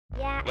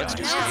Let's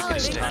do some good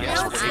stuff.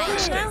 Yes, we're going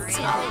to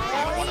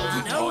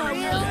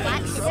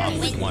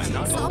why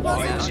not?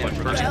 But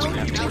first we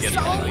have to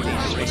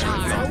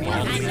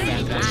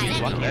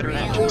get better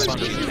than just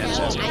funny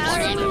pencils. If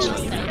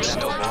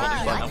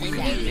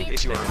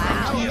you are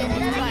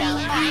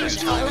this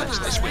time, let's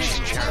switch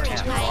to charity.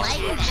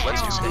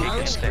 Let's do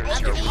pagan things.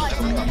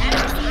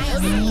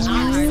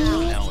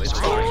 Now it's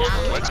fine.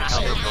 Let's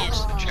count the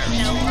votes the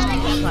charity.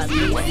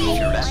 When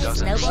that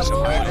doesn't,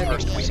 so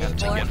first we have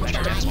to get the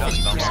charity done.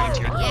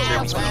 There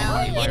was no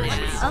money here.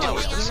 It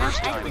was the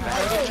first time we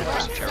had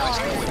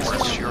charity. We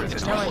weren't sure if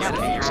it's going to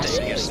be your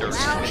stay against their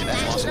and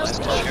that lost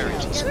last charity.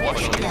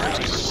 Watching the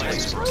charity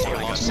slaves for lost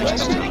last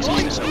time.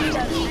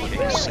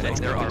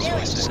 There are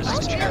voices in the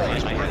charity. I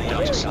have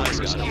done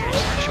sizes.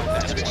 Show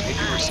that if you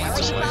receive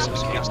the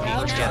slices, get to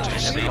every that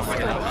doesn't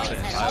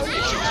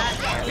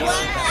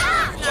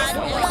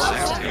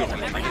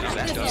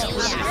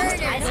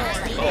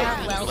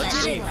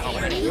let's see how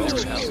many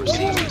votes have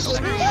received.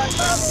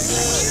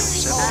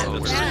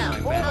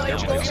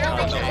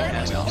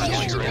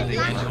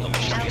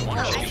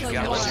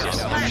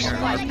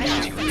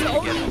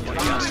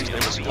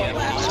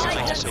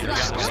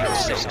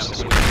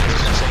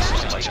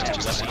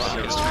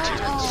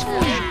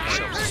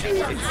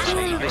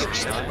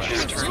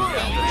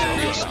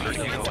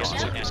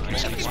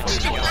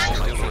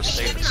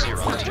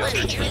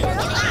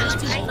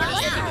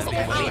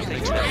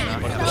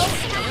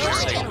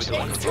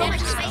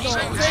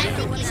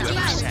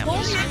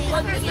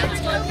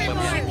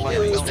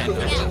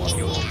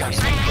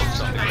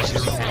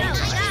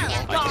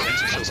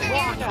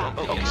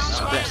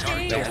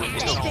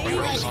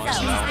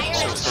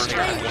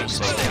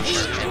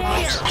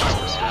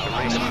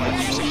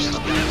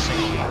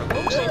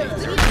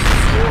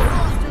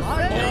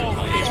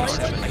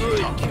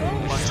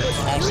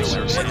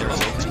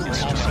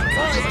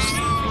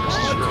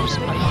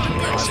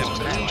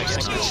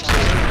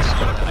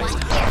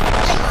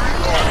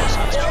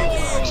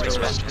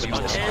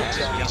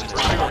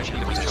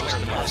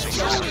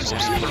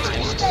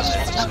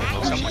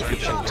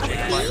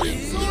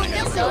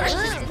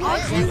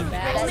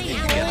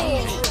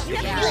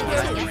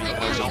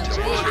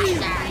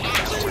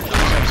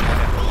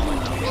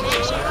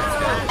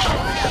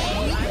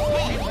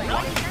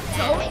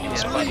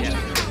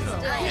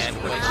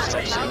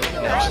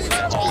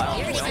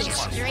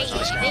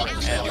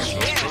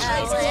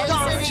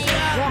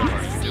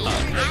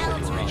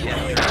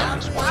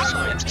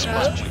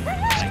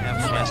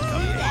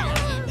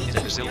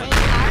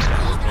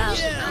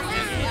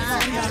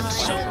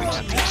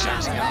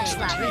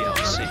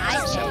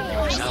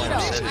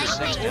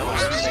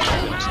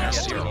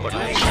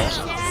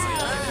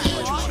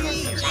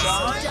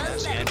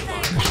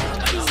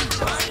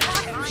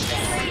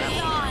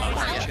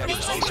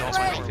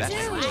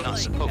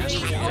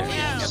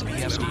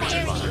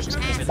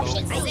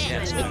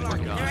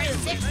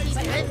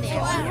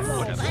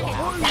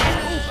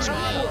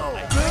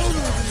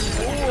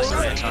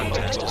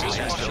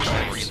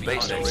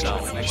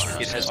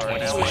 It has 20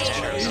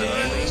 shares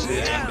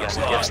and gets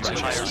the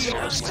higher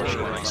shares for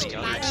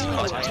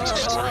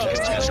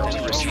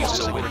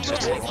so with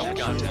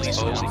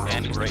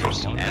and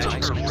grapes and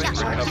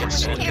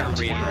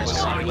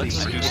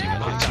let's do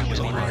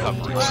some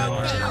recovery.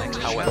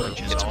 However,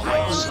 it's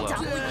quite slow.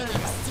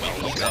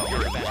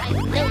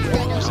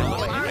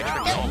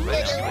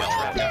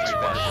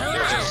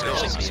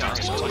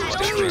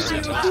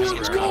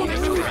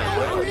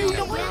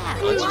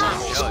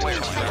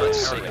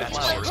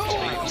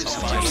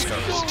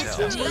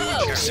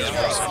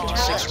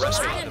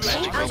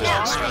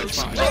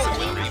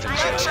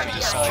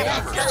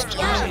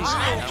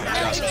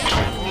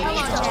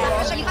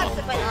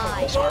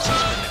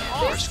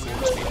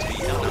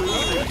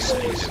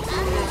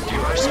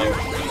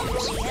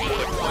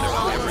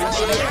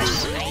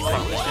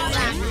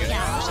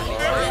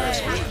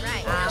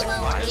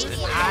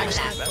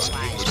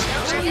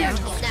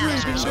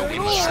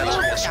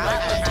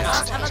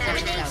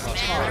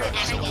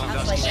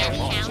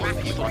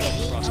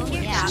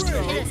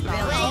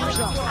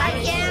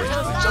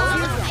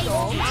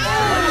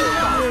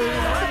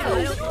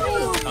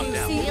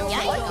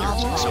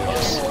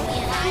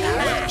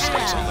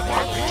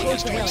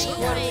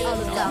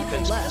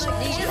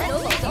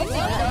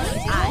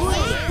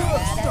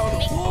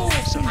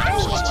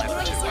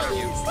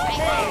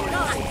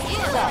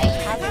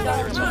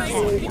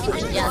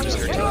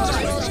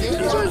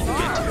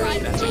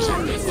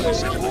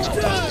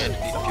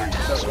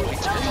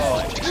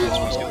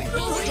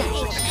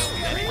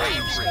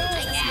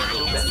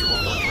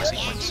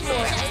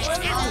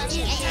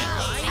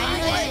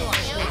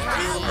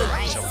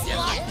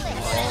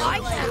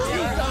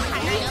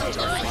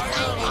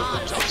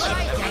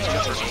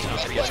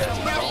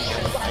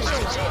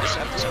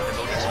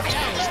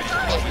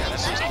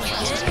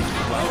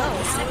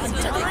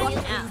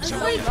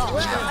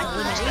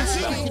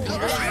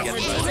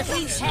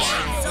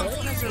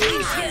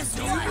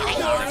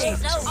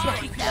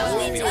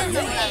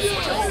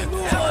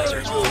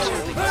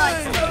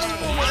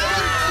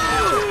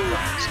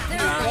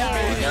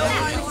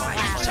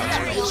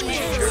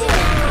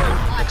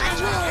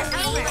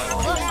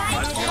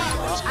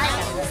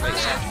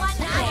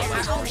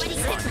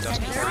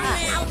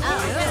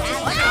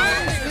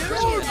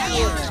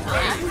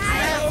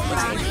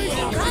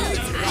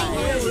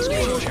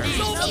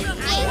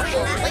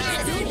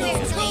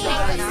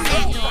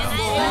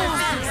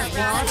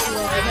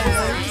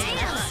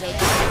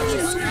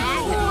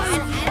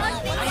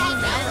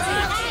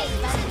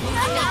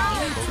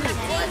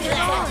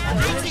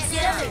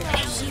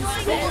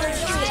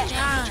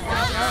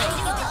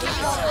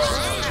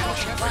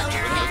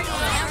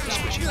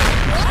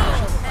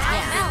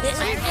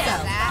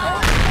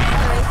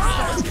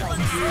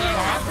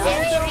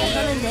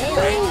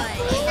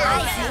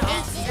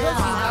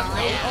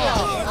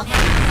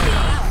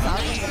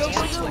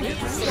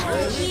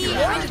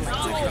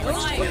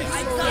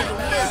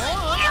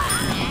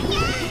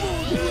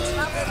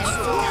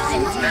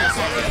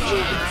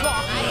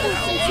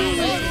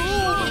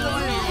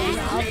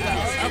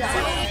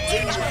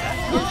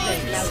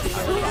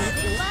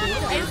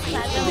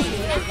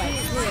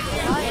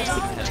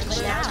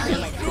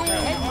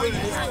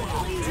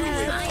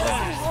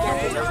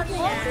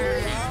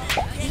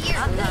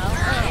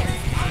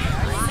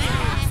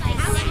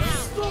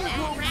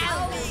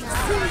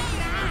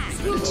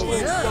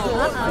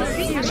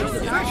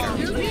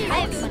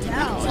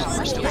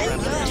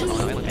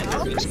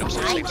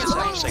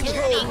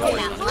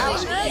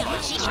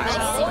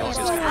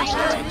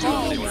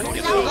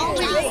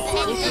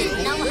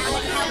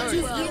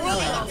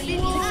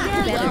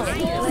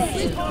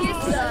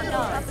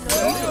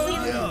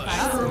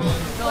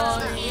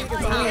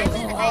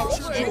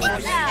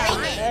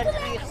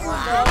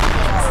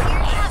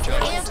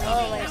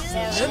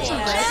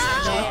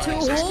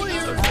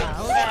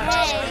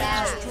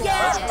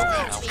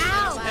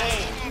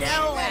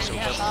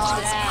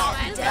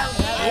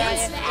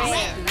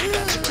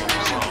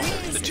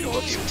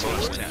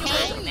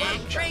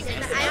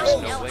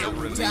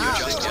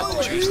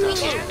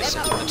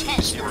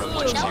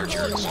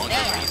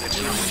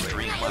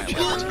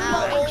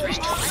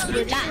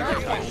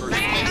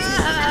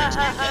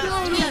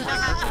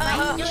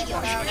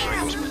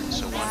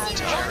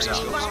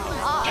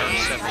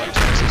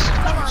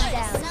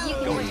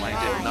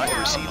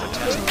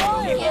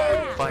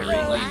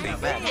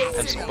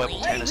 Pencil, bubble,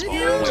 tennis ball,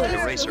 wood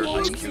eraser,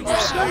 ice cube,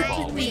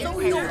 snowball.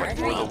 What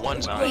for the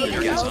ones on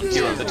your guess?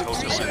 Here are the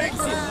totals.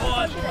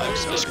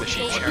 This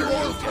machine chair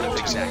will get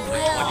exactly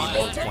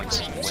 21 points.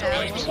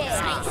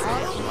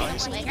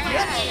 Let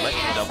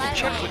me double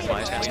check with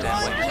my test and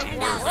let your team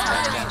work the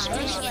test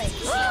answers.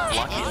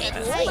 Lock in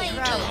and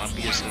turn on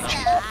BSH.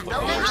 What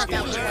lower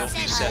scores will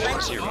be set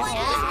for 0. Now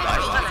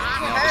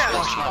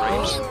this washing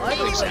grapes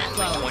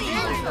exactly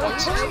 21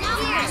 points. So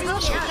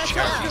the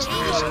chair is and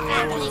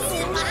on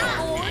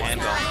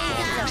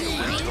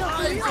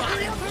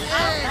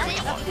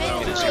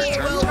it is your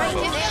turn to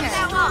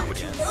vote.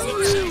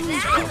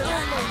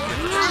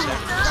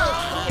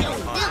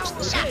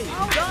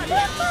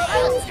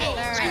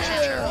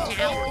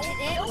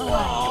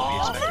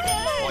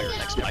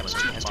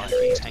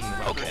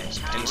 Okay,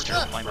 Penny's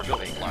turn. Climber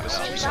building. Why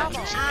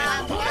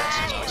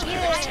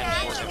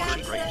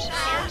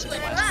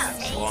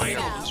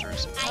are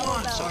losers?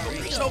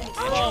 So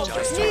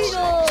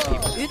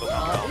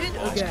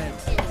again.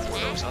 For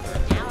those other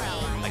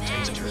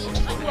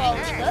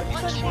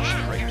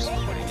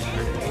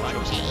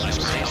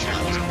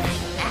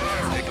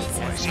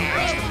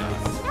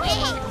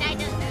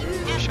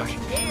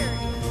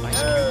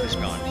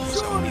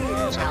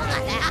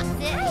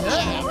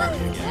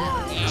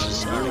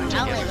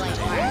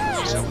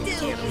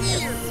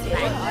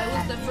I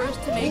was the first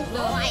to make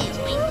love.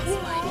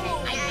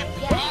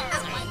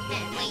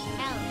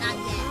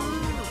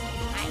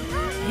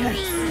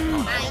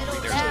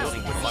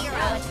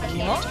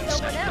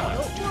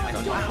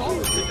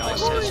 The guy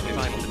says if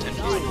I'm the 10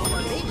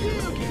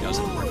 he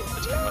doesn't work. The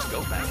team must go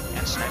back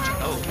and snatch it.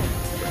 Oh,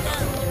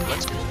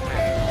 let's go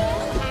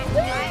back.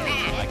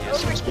 I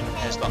guess this one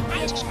has the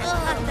highest score.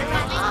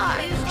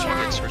 She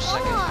gets her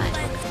second.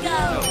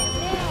 No,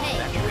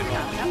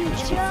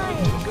 that's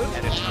really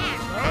and it's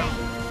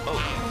oh,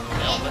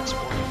 now let's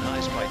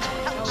organize by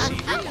team.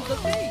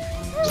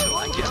 So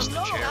I guess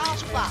the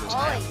cherries were this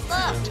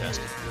half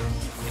contested.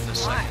 In the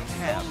second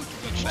half,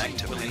 back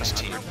to Billy's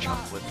team,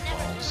 chocolate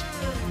balls.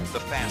 The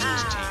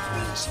fastest team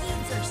wins.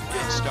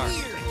 Good start.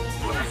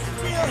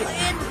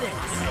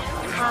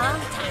 Huh?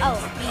 Oh,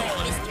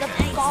 the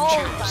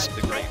balls.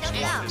 The grapes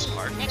won this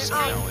part, so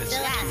now it's a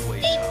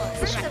two-way tie.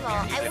 First of all,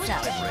 I wish I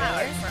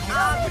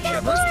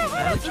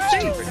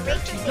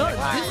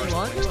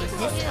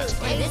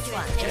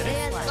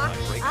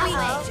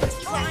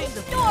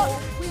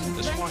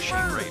the squashy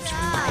grapes will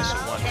also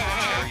won.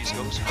 Cherries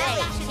goes home.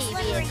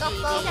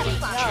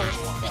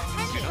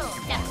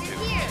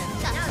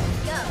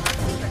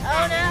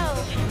 Oh no,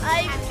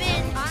 I've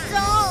been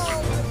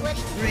sold.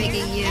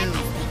 Breaking news.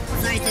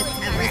 Scientists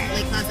have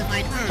recently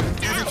classified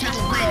Earth as a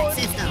triple planet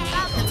system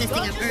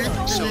consisting of Earth,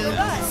 the Moon,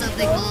 and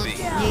something called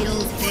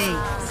Needles Cake.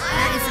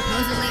 That is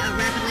supposedly a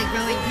rapidly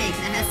growing cake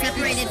that has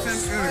separated from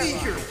Earth.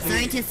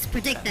 Scientists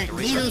predict that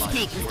Needles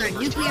Cake will start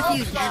nuclear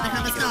fusion and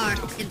become a star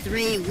in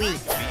 3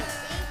 weeks.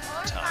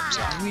 Time's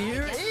up.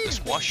 The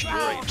squashy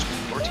grapes,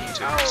 your team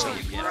too, so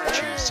you get to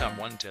choose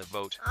someone to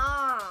vote.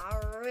 Aw,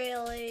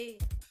 really?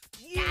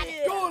 Got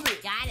it.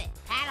 Got it.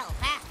 Paddle,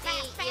 fast,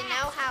 fast, See, you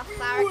know how Who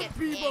Flower would gets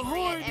be angry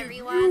behind at it?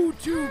 everyone? You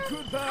two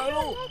could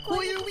battle.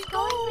 Here we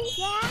go.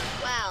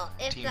 Well,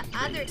 if Team the three.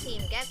 other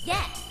team gets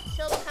Yeah. it,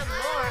 she'll become more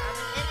of an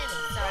enemy.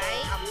 So, are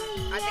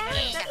they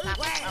gonna accept that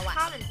or what?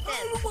 Common sense. Out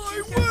of my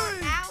Choose way.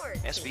 someone ours.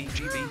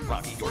 SVGB,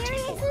 Rocky, your team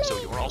 4, so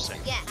you're all set.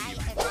 Yes.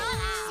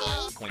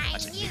 Point,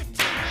 Ice Cube.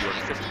 You're the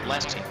fifth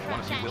last team. One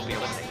of you will be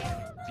eliminated.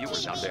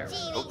 Viewers out there,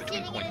 vote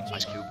between Point,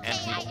 Ice Cube, and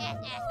Needle. I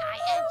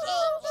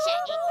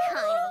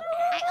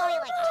only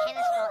like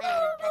tennis ball in a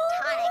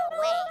platonic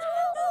way.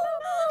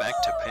 Back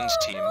to Penn's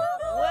team.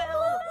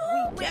 Well, we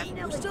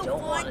definitely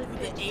don't want to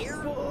the air.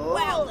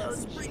 Wow, that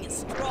spring is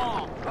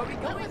strong. Are we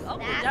going up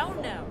or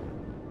down now?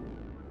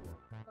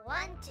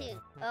 1, 2.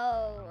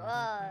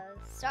 Oh,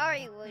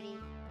 sorry, Woody.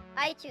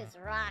 I choose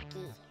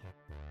Rocky.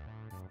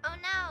 Oh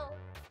no.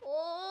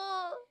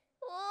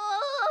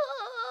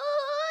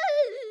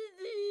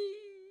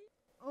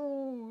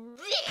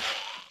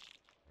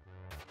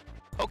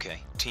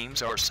 Okay,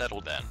 teams are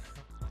settled then.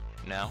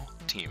 Now,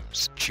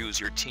 teams, choose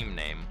your team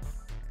name.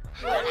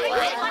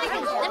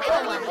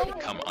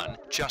 Come on,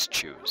 just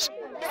choose.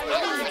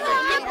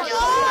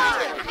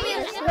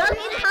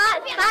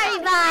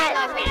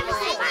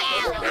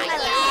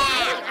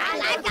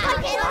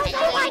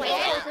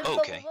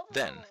 Okay,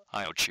 then,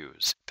 I'll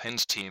choose.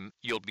 Penn's team,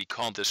 you'll be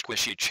called the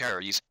Squishy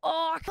Cherries.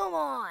 Oh, come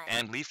on.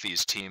 And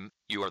Leafy's team,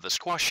 you are the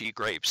Squashy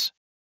Grapes.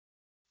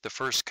 The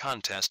first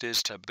contest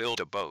is to build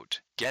a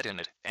boat, get in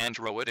it, and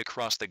row it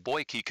across the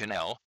Boyki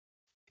Canal.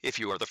 If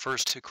you are the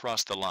first to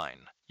cross the line,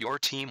 your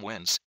team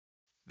wins.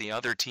 The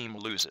other team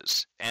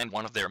loses, and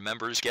one of their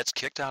members gets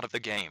kicked out of the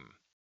game.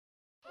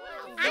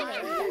 I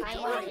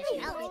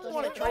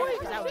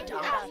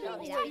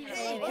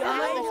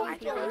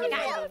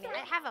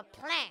have a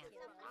plan.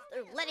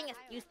 They're letting us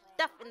use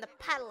stuff in the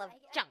pile of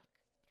junk.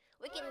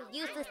 We can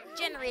use this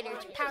generator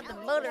to power the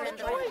motor and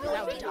the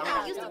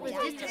use the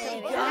resistance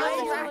and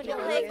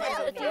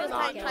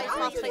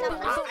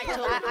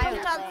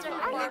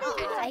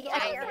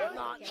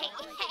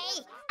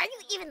Hey, are you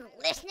even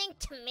listening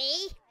to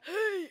me?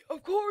 Hey,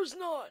 of course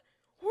not.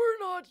 We're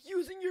not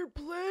using your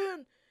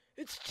plan.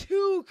 It's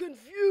too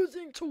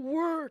confusing to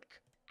work.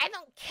 I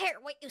don't care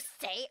what you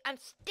say. I'm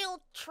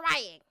still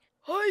trying.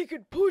 I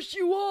could push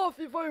you off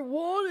if I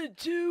wanted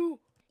to.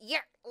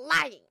 You're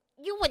lying.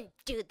 You wouldn't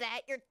do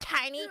that. Your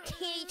tiny,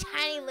 teeny,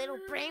 tiny little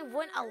brain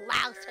wouldn't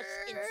allow such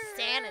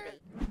insanity.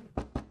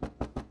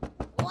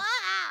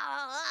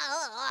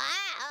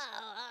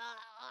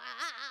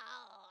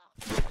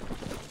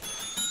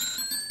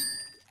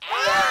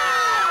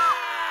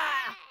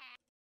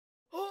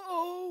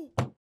 Uh-oh.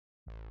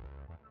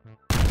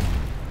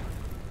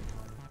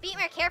 Be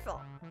more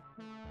careful.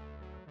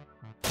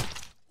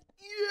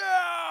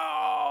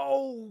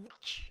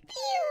 Ouch!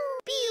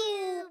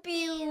 Pew,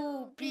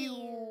 pew,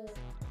 pew.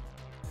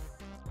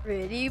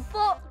 Pretty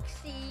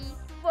foxy,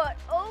 but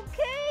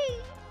okay.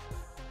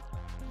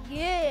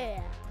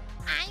 Yeah.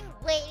 I'm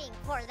waiting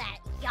for that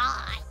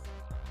yacht.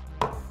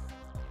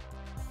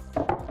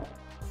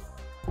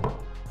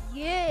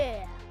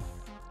 Yeah.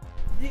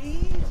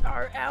 These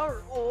are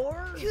our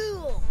oars?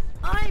 Cool.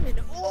 I'm an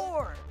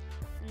oar.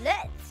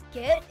 Let's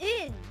get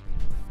in.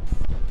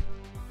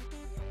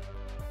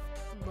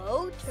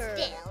 Motor.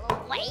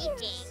 Still waiting.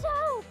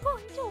 So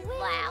going to win.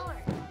 Flower,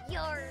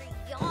 your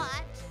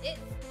yacht is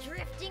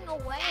drifting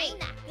away. I'm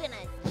not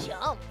gonna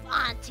jump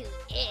onto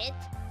it.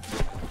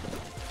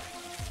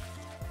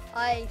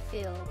 I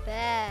feel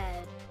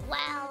bad.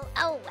 Well,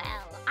 oh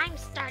well. I'm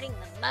starting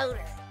the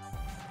motor.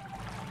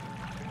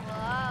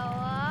 Wow.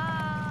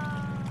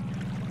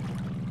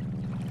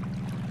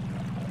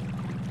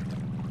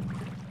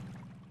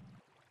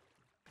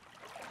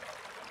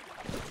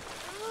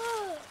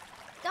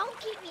 Don't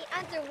keep me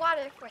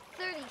underwater for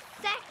 30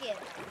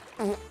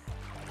 seconds.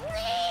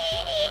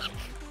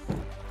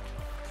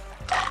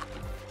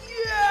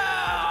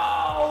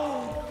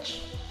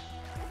 Ouch!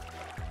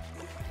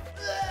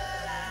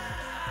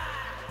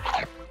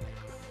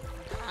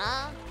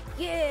 Huh?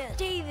 Yeah,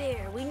 stay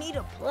there. We need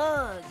a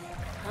plug.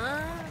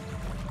 Huh?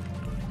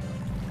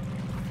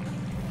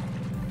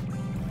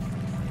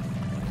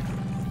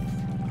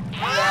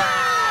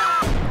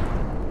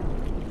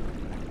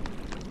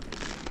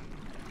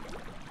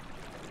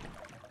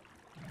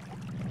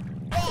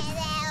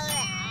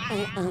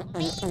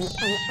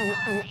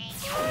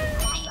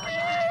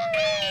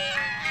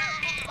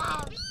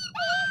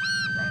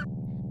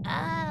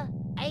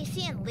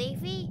 Icy and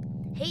Leafy,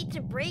 hate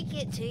to break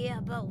it to you,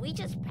 but we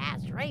just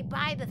passed right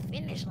by the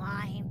finish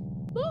line.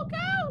 Look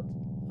out!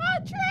 A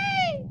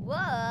tree!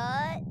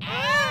 What?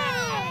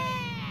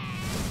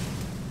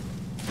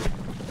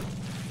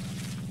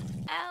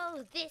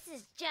 Oh, this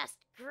is just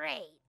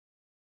great.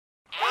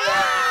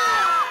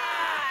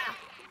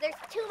 There's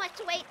too much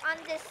weight on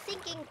this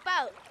sinking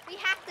boat. We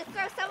have to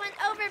throw someone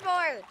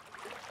overboard.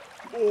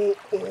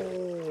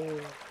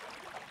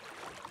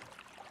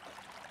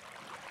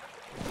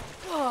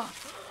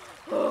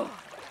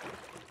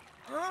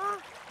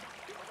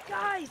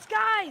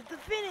 Guys, the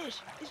finish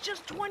is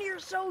just 20 or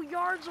so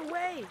yards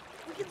away.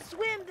 We can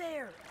swim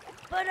there.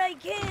 But I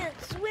can't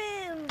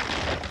swim.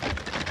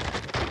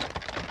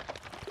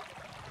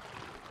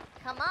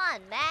 Come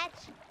on,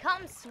 Match.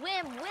 Come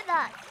swim with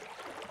us.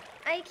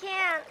 I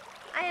can't.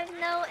 I have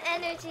no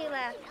energy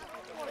left.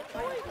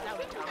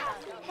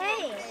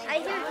 Hey, I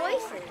hear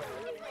voices.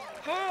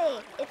 Hey,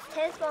 it's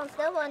Tennis Ball and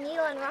Snowball,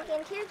 Needle, and Rocky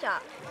and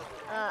Teardrop.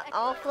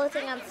 All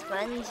floating on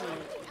Spongy.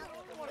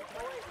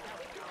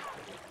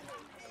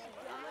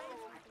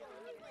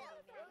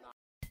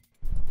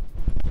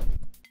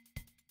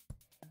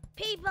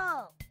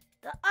 People,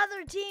 the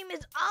other team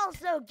is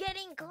also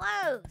getting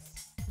close.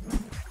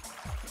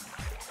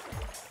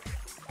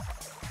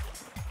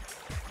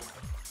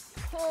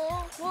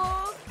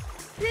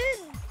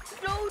 Pin!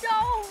 Slow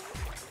down!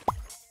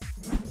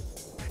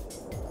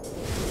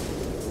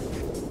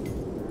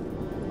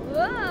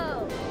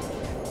 Whoa!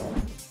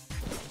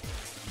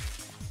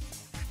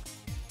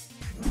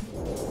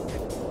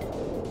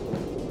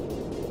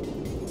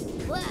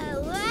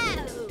 Whoa, whoa!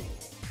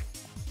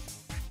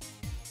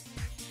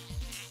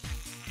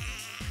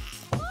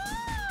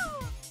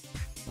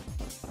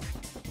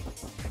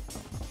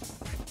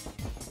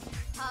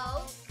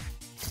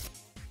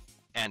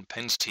 And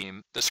Pin's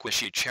team, the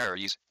Squishy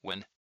Cherries,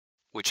 win.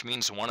 Which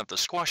means one of the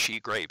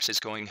squashy grapes is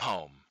going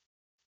home.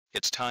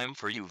 It's time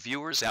for you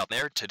viewers out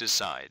there to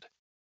decide.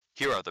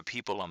 Here are the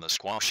people on the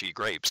Squashy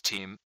Grapes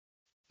team.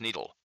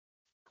 Needle,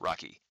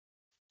 Rocky,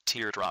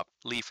 Teardrop,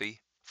 Leafy,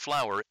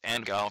 Flower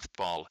and Golf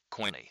Ball,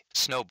 Queenie,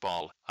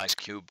 Snowball, Ice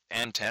Cube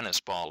and Tennis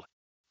Ball.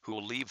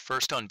 Who'll leave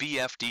first on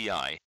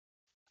BFDI?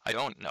 I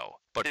don't know,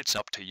 but it's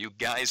up to you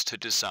guys to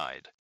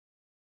decide.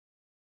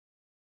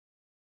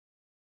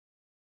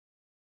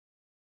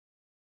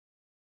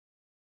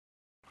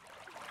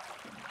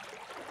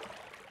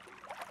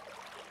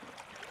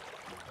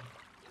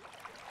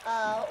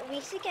 We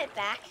should get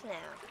back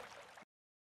now.